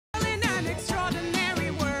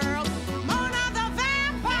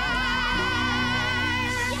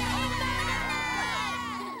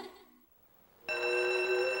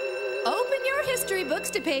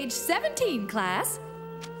page 17, class.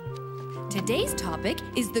 Today's topic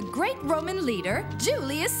is the great Roman leader,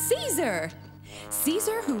 Julius Caesar.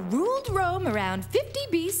 Caesar, who ruled Rome around 50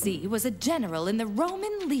 BC, was a general in the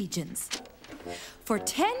Roman legions. For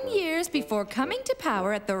 10 years before coming to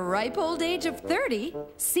power at the ripe old age of 30,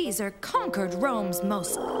 Caesar conquered Rome's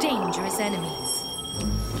most dangerous enemies.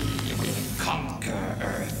 Conquer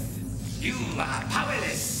Earth. You are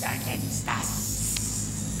powerless against us.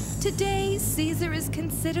 Today, Caesar is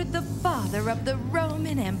considered the father of the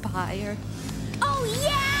Roman Empire. Oh,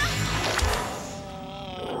 yeah!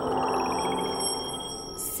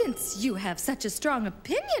 Since you have such a strong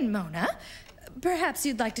opinion, Mona, perhaps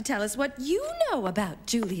you'd like to tell us what you know about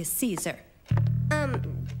Julius Caesar.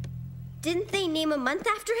 Didn't they name a month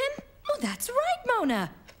after him? Oh, that's right,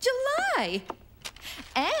 Mona. July.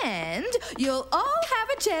 And you'll all have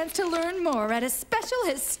a chance to learn more at a special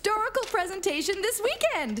historical presentation this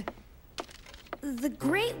weekend. The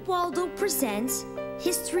Great Waldo presents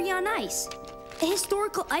History on Ice, a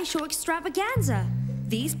historical ice show extravaganza.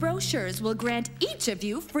 These brochures will grant each of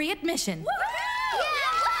you free admission.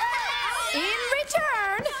 In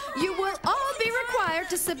return, you will all be required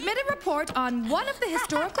to submit a report on one of the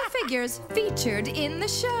historical figures featured in the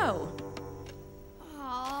show.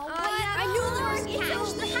 I knew there was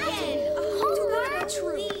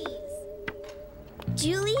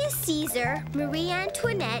Julius Caesar, Marie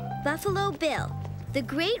Antoinette, Buffalo Bill. The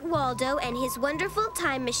Great Waldo and his wonderful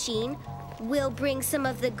time machine will bring some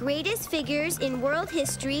of the greatest figures in world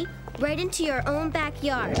history right into your own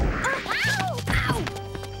backyard. Ow! Ow!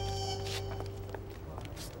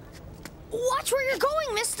 Watch where you're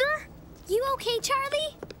going, mister! You okay,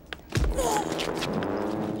 Charlie?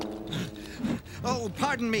 Oh,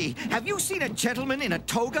 pardon me. Have you seen a gentleman in a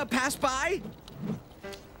toga pass by?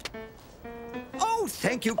 Oh,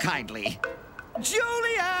 thank you kindly.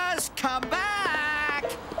 Julius, come back!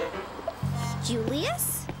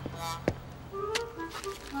 Julius?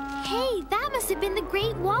 Hey, that must have been the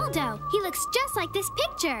Great Waldo. He looks just like this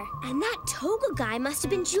picture. And that toga guy must have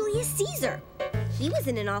been Julius Caesar. He was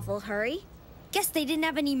in an awful hurry. Guess they didn't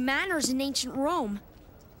have any manners in ancient Rome.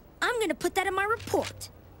 I'm gonna put that in my report.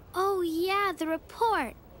 Oh, yeah, the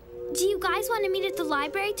report. Do you guys want to meet at the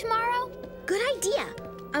library tomorrow? Good idea.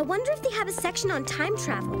 I wonder if they have a section on time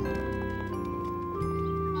travel.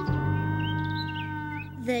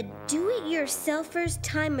 The do-it-yourselfer's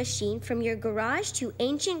time machine from your garage to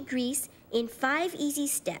ancient Greece in 5 easy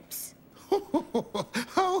steps.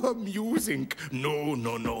 How amusing. No,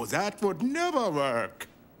 that would never work.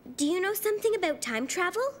 Do you know something about time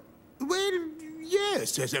travel? Well,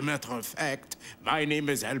 yes, as a matter of fact. My name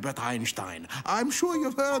is Albert Einstein. I'm sure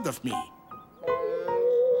you've heard of me.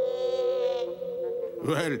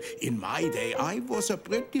 Well, in my day, I was a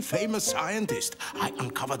pretty famous scientist. I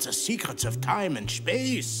uncovered the secrets of time and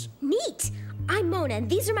space. Neat! I'm Mona, and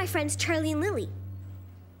these are my friends Charlie and Lily.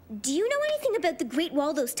 Do you know anything about the Great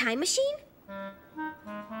Waldo's time machine?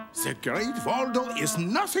 The Great Waldo is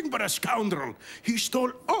nothing but a scoundrel. He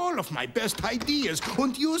stole all of my best ideas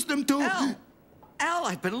and used them to... Al,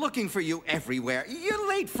 I've been looking for you everywhere. You're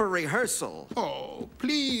late for rehearsal. Oh,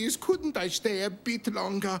 please, couldn't I stay a bit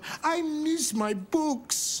longer? I miss my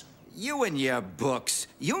books. You and your books.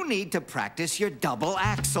 You need to practice your double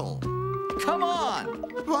axel. Come on.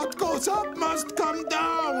 What goes up must come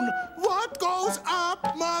down. What goes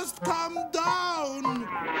up must come down.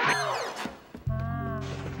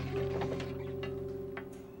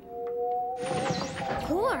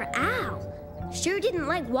 Poor Al. Sure didn't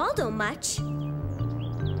like Waldo much.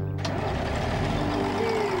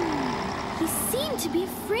 He seemed to be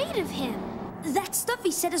afraid of him. That stuff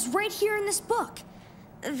he said is right here in this book.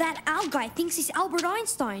 That Al guy thinks he's Albert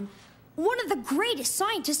Einstein, one of the greatest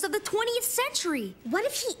scientists of the 20th century. What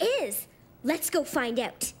if he is? Let's go find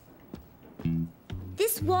out.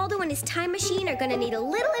 This Waldo and his time machine are gonna need a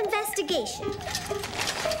little investigation.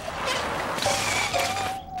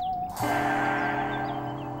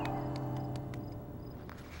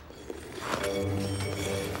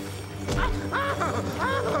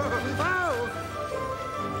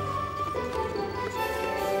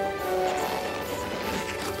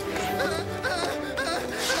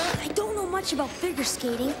 About figure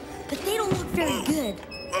skating, but they don't look very good.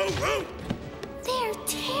 They're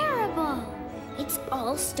terrible. It's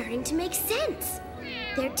all starting to make sense.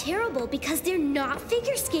 They're terrible because they're not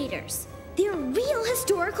figure skaters. They're real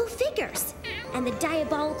historical figures. And the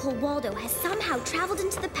diabolical Waldo has somehow traveled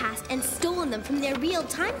into the past and stolen them from their real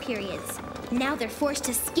time periods. Now they're forced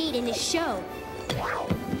to skate in his show.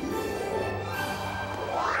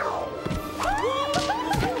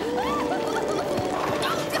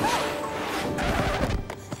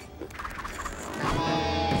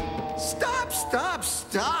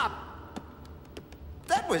 stop!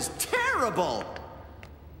 That was terrible!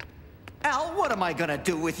 Al, what am I gonna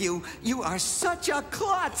do with you? You are such a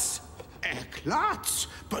klutz! A klutz?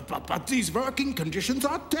 But these working conditions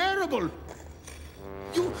are terrible.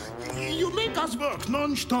 You make us work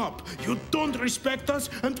non-stop. You don't respect us,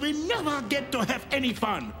 and we never get to have any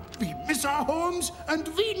fun. We miss our homes, and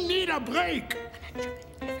we need a break.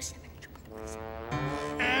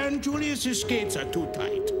 And Julius's skates are too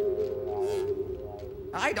tight.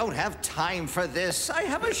 I don't have time for this. I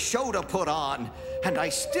have a show to put on, and I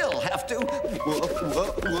still have to...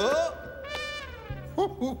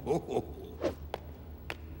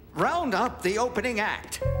 round up the opening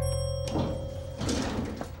act.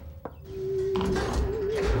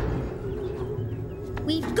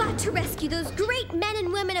 We've got to rescue those great men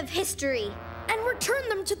and women of history. And return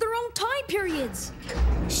them to their own time periods.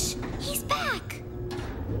 Shh, he's back.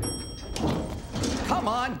 Come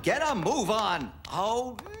on, get a move on.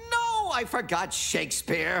 Oh, no, I forgot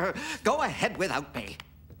Shakespeare. Go ahead without me.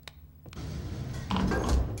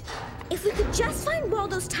 If we could just find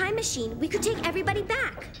Waldo's time machine, we could take everybody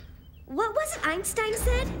back. What was it Einstein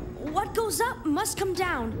said? What goes up must come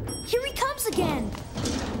down. Here he comes again.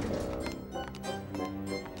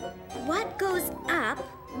 What goes up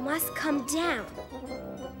must come down.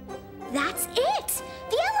 That's it!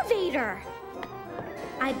 The elevator!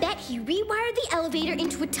 I bet he rewired the elevator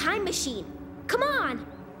into a time machine. Come on!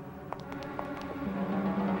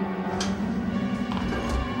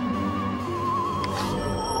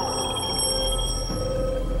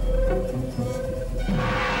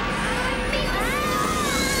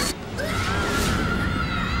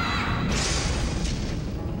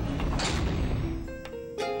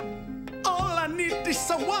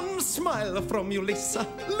 One smile from you, Lisa.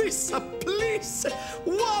 Lisa, please.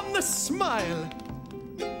 One smile.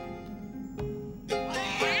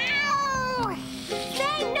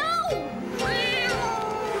 Fang, no!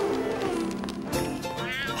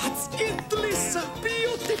 That's it, Lisa.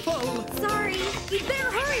 Beautiful. Sorry. You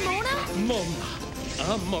better hurry, Mona. Mona,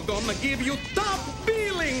 I'm gonna give you top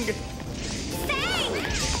billing. Fang!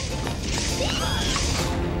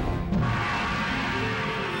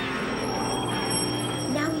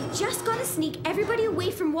 Just gotta sneak everybody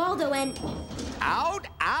away from Waldo and... Out,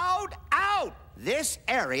 out, out! This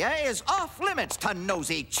area is off limits to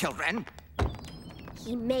nosy children.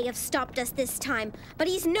 He may have stopped us this time, but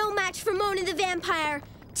he's no match for Mona the Vampire.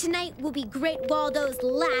 Tonight will be Great Waldo's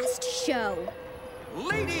last show.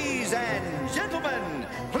 Ladies and gentlemen,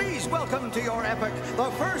 please welcome to your epic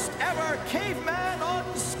the first ever caveman on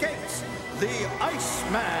skates, the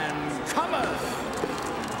Iceman cometh.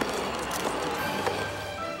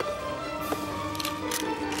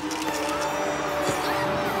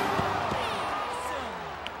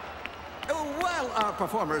 While our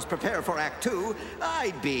performers prepare for Act 2,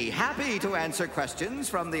 I'd be happy to answer questions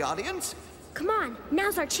from the audience. Come on,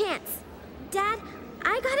 now's our chance. Dad,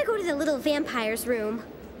 I gotta go to the little vampire's room.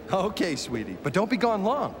 Okay, sweetie, but don't be gone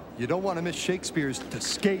long. You don't want to miss Shakespeare's to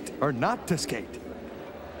skate or not to skate.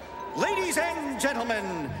 Ladies and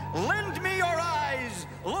gentlemen, lend me your eyes.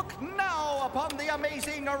 Look now upon the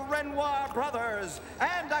amazing Renoir brothers,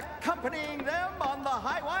 and accompanying them on the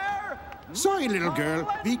high wire... Sorry, little girl.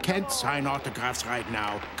 We can't sign autographs right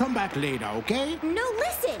now. Come back later, okay? No,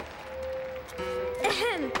 listen!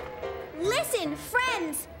 Ahem. Listen,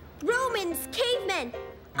 friends! Romans, cavemen!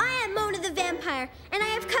 I am Mona the Vampire, and I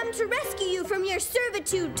have come to rescue you from your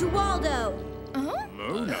servitude to Waldo. Huh?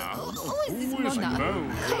 Mona? Who is this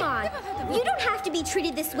Mona? Come on, you don't have to be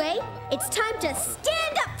treated this way. It's time to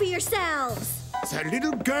stand up for yourselves. The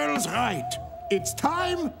little girl's right. It's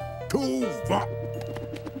time to walk.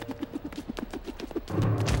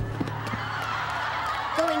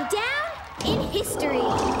 Going down in history.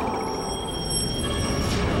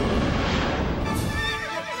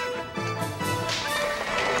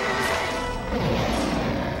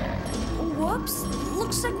 Whoops.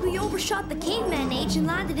 Looks like we overshot the caveman age and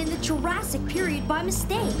landed in the Jurassic period by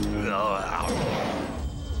mistake.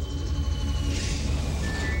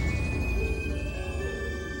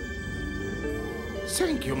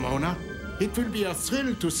 Thank you, Mona. It will be a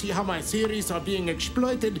thrill to see how my theories are being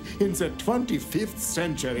exploited in the 25th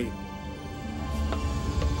century.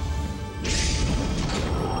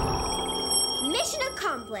 Mission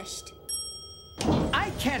accomplished. I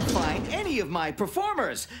can't find any of my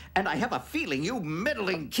performers, and I have a feeling you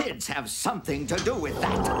middling kids have something to do with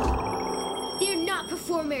that. They're not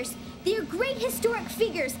performers. They're great historic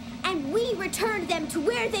figures, and we returned them to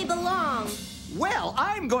where they belong. Well,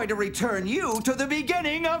 I'm going to return you to the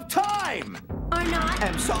beginning of time. Are not.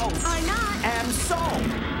 Am so. Are not. Am so.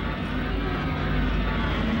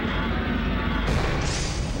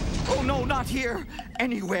 Oh, no, not here.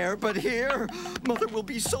 Anywhere but here. Mother will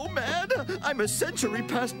be so mad. I'm a century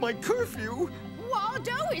past my curfew.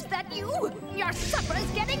 Waldo, is that you? Your supper is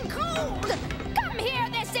getting cold. Come here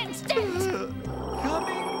this instant.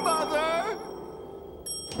 Coming, Mother.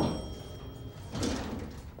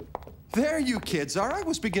 There you kids are. I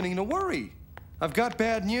was beginning to worry. I've got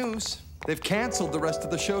bad news. They've canceled the rest of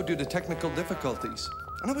the show due to technical difficulties.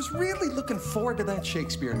 And I was really looking forward to that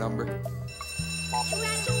Shakespeare number.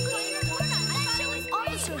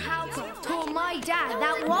 Officer Halcott told my dad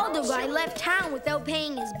that Waldo guy left town without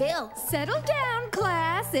paying his bill. Settle down,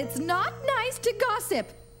 class. It's not nice to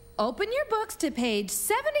gossip. Open your books to page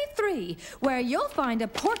 73, where you'll find a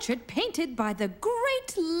portrait painted by the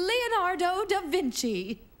great Leonardo da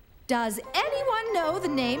Vinci. Does anyone know the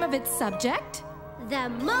name of its subject? The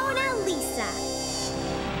Mona Lisa.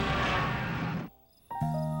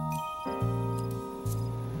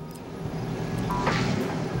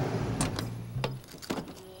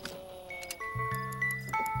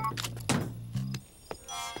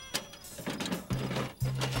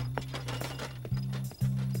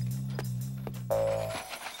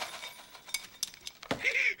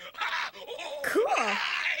 Cool.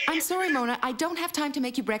 I'm sorry, Mona. I don't have time to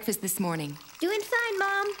make you breakfast this morning. Doing fine,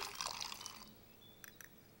 Mom.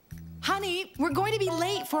 Honey, we're going to be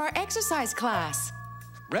late for our exercise class.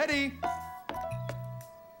 Ready?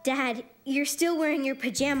 Dad, you're still wearing your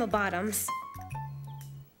pajama bottoms.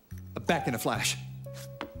 Back in a flash.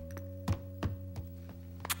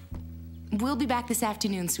 We'll be back this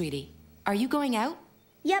afternoon, sweetie. Are you going out?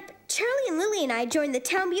 Yep, Charlie and Lily and I joined the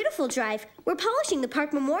Town Beautiful Drive. We're polishing the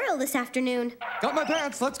park memorial this afternoon. Got my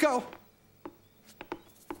pants. Let's go.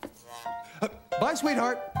 Bye,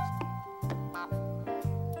 sweetheart.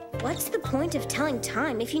 What's the point of telling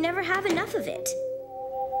time if you never have enough of it?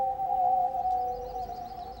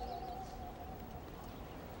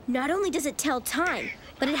 Not only does it tell time,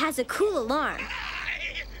 but it has a cool alarm.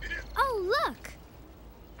 Oh, look.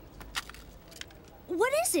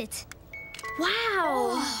 What is it?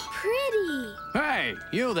 Wow, pretty. Hey,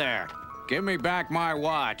 you there. Give me back my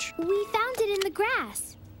watch. We found it in the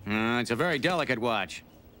grass. It's a very delicate watch.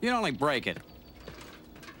 You'd only break it.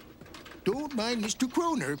 Don't mind Mr.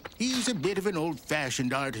 Kroner. He's a bit of an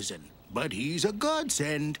old-fashioned artisan, but he's a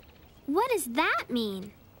godsend. What does that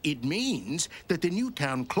mean? It means that the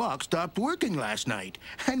Newtown clock stopped working last night,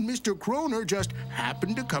 and Mr. Kroner just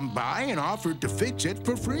happened to come by and offered to fix it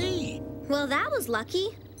for free. Well, that was lucky.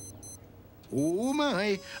 Oh,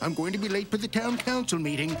 my. I'm going to be late for the town council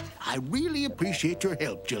meeting. I really appreciate your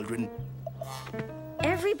help, children.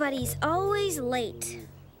 Everybody's always late.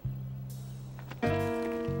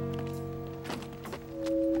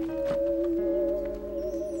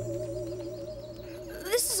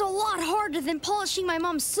 This is a lot harder than polishing my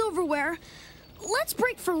mom's silverware. Let's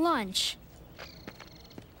break for lunch.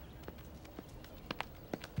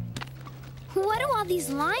 What do all these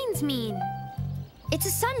lines mean? It's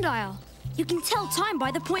a sundial. You can tell time by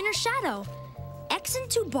the pointer shadow. X and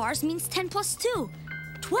 2 bars means 10 plus 2.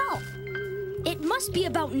 12. It must be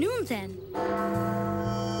about noon then.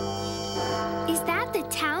 Is that the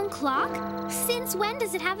town clock? Since when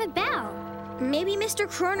does it have a bell? Maybe Mr.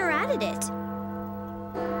 Kroner added it.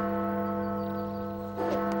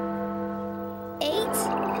 8,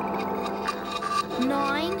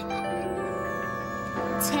 9,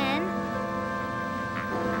 10,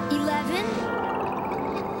 11.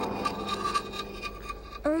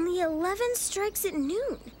 Only 11 strikes at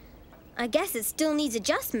noon. I guess it still needs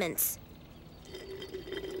adjustments.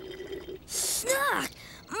 Snark!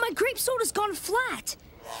 My grape soda's gone flat.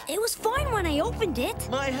 It was fine when I opened it.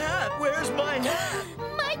 My hat! Where's my hat?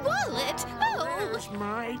 My wallet! Oh! Where's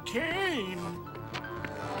my cane?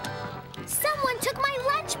 Someone took my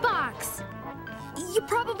lunchbox. You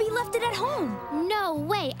probably left it at home. No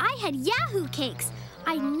way, I had Yahoo cakes.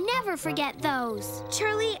 I never forget those.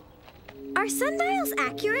 Charlie, are sundials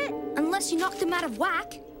accurate? Unless you knocked them out of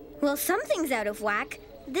whack. Well, something's out of whack.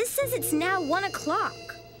 This says it's now 1 o'clock.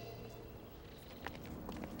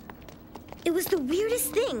 It was the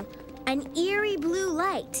weirdest thing. An eerie blue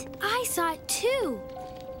light. I saw it too.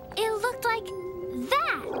 It looked like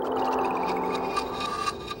that.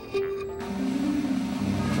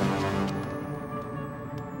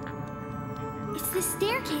 It's the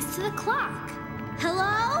staircase to the clock.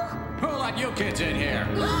 Hello? Who let you kids in here?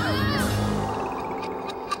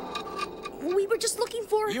 We were just looking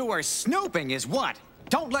for... You were snooping is what?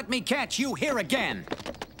 Don't let me catch you here again.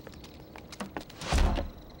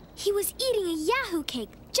 He was eating a Yahoo cake,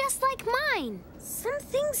 just like mine.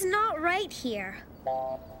 Something's not right here.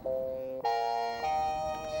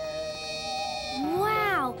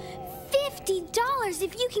 Wow, $50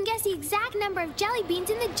 if you can guess the exact number of jelly beans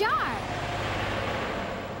in the jar.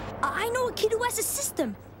 I know a kid who has a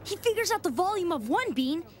system. He figures out the volume of one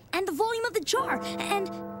bean and the volume of the jar, and...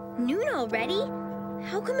 Noon already?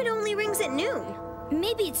 How come it only rings at noon?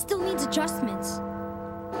 Maybe it still needs adjustments.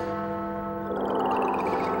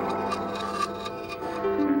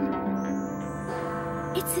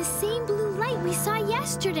 It's the same blue light we saw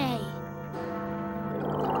yesterday.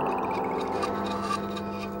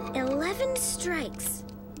 11 strikes.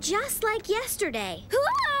 Just like yesterday.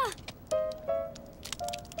 Ah!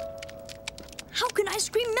 How can ice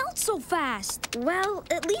cream melt so fast? Well,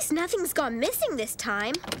 at least nothing's gone missing this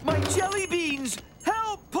time. My jelly beans!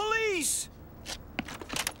 Help, police!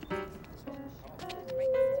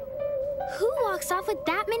 Who walks off with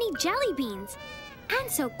that many jelly beans? And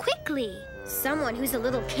so quickly? Someone who's a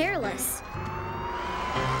little careless.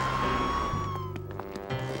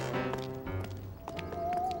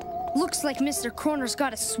 Looks like Mr. Croner's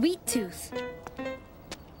got a sweet tooth.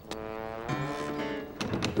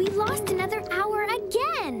 We lost another hour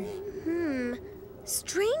again.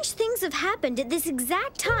 Strange things have happened at this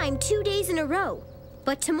exact time 2 days in a row.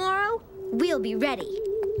 But tomorrow, we'll be ready.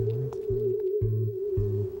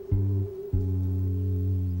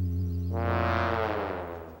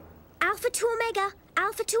 Alpha to Omega,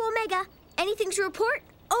 Alpha to Omega. Anything to report?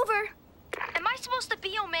 Over. Am I supposed to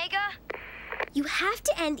be Omega? You have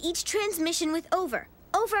to end each transmission with over.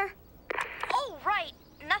 Over. Oh, right.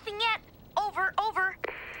 Nothing yet. Over, over.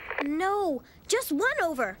 No, just one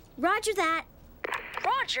over. Roger that.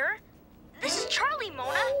 Roger? This is Charlie,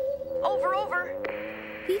 Mona. Over, over.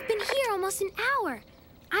 We've been here almost an hour.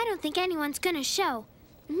 I don't think anyone's gonna show.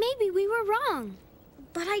 Maybe we were wrong.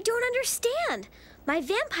 But I don't understand. My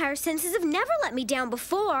vampire senses have never let me down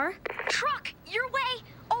before. Truck, your way.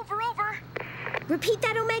 Over, over. Repeat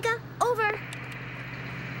that, Omega. Over.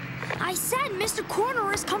 I said Mr.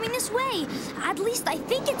 Croner is coming this way. At least I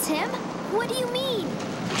think it's him. What do you mean?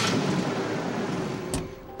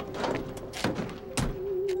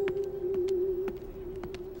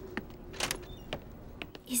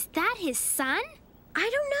 Is that his son? I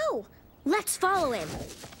don't know. Let's follow him.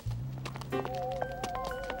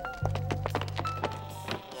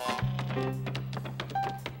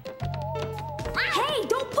 Hey,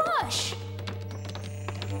 don't push!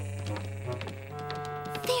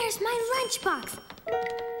 There's my lunchbox.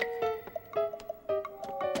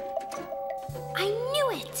 I knew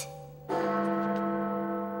it.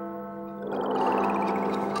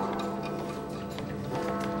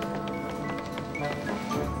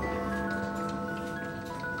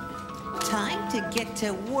 Time to get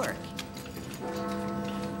to work.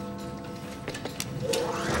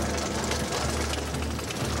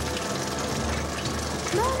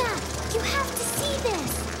 Mona, you have to see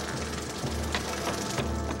this.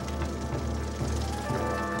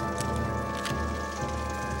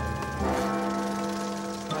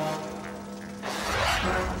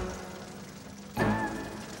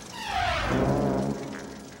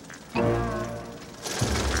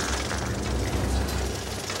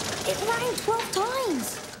 It rang 12 times.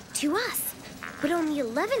 To us, but only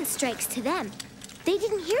 11 strikes to them. They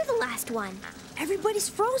didn't hear the last one. Everybody's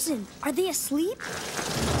frozen. Are they asleep?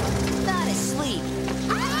 Not asleep.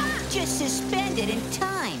 Just suspended in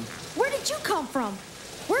time. Where did you come from?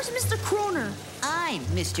 Where's Mr. Croner? I'm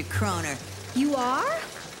Mr. Croner. You are?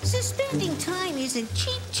 Suspending time isn't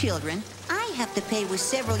cheap, children. I have to pay with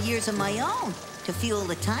several years of my own to fuel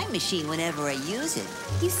the time machine whenever I use it.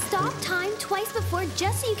 You stopped time twice before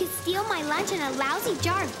just so you could steal my lunch and a lousy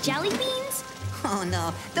jar of jelly beans? Oh,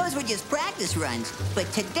 no. Those were just practice runs.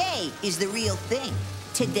 But today is the real thing.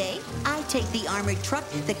 Today, I take the armored truck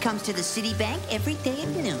that comes to the city bank every day at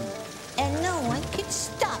noon. And no one can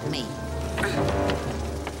stop me.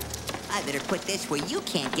 I better put this where you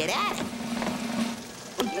can't get at it.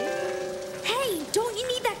 Hey, don't you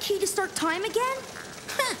need that key to start time again?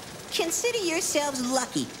 Huh. Consider yourselves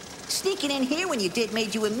lucky. Sneaking in here when you did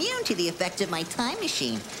made you immune to the effects of my time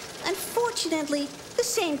machine. Unfortunately, the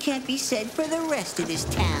same can't be said for the rest of this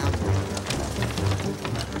town.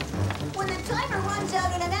 When the timer runs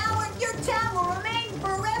out in an hour, your town will remain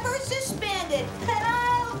forever suspended, and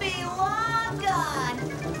I'll be long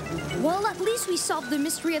gone. Well, at least we solved the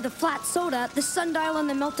mystery of the flat soda, the sundial, and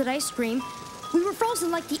the melted ice cream. We were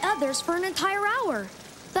frozen like the others for an entire hour.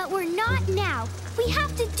 But we're not now. We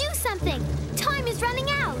have to do something. Time is running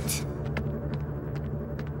out.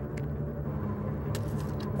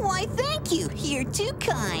 Why, thank you. You're too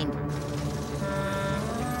kind.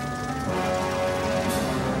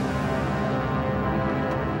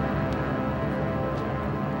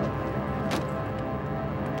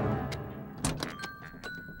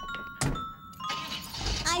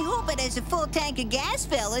 hope it has a full tank of gas,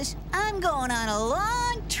 fellas. I'm going on a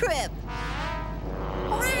long trip.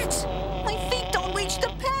 Rats! My feet don't reach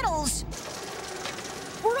the pedals.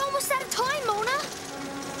 We're almost out of time, Mona.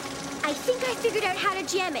 I think I figured out how to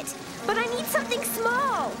jam it, but I need something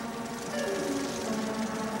small.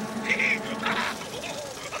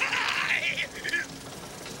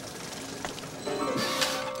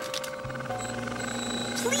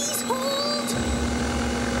 Please hold.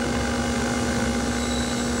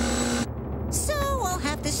 So I'll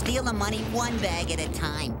have to steal the money one bag at a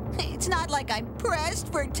time. It's not like I'm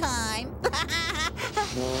pressed for time.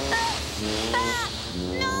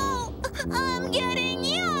 No! I'm getting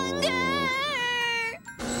younger!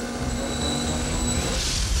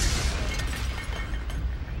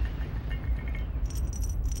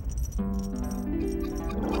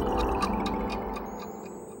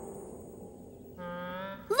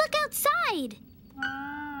 Look outside.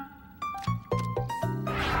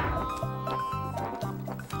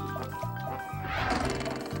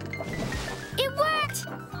 It worked!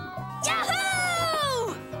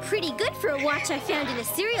 Yahoo! Pretty good for a watch I found in a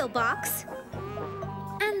cereal box.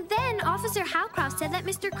 And then Officer Howcroft said that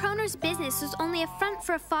Mr. Kroner's business was only a front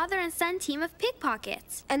for a father and son team of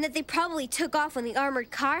pickpockets. And that they probably took off when the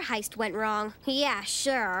armored car heist went wrong. Yeah,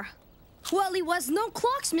 sure. Well, he was no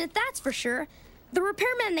clocksmith, that's for sure. The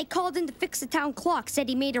repairman they called in to fix the town clock said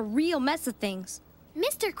he made a real mess of things.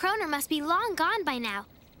 Mr. Kroner must be long gone by now.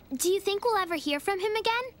 Do you think we'll ever hear from him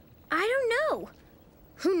again? I don't know.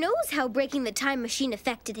 Who knows how breaking the time machine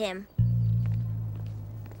affected him?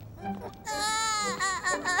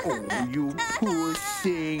 Oh, you poor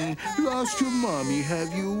thing. Lost your mommy,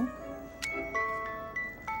 have you?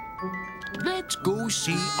 Let's go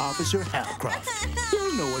see Officer Howcroft.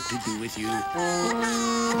 He'll know what to do with you.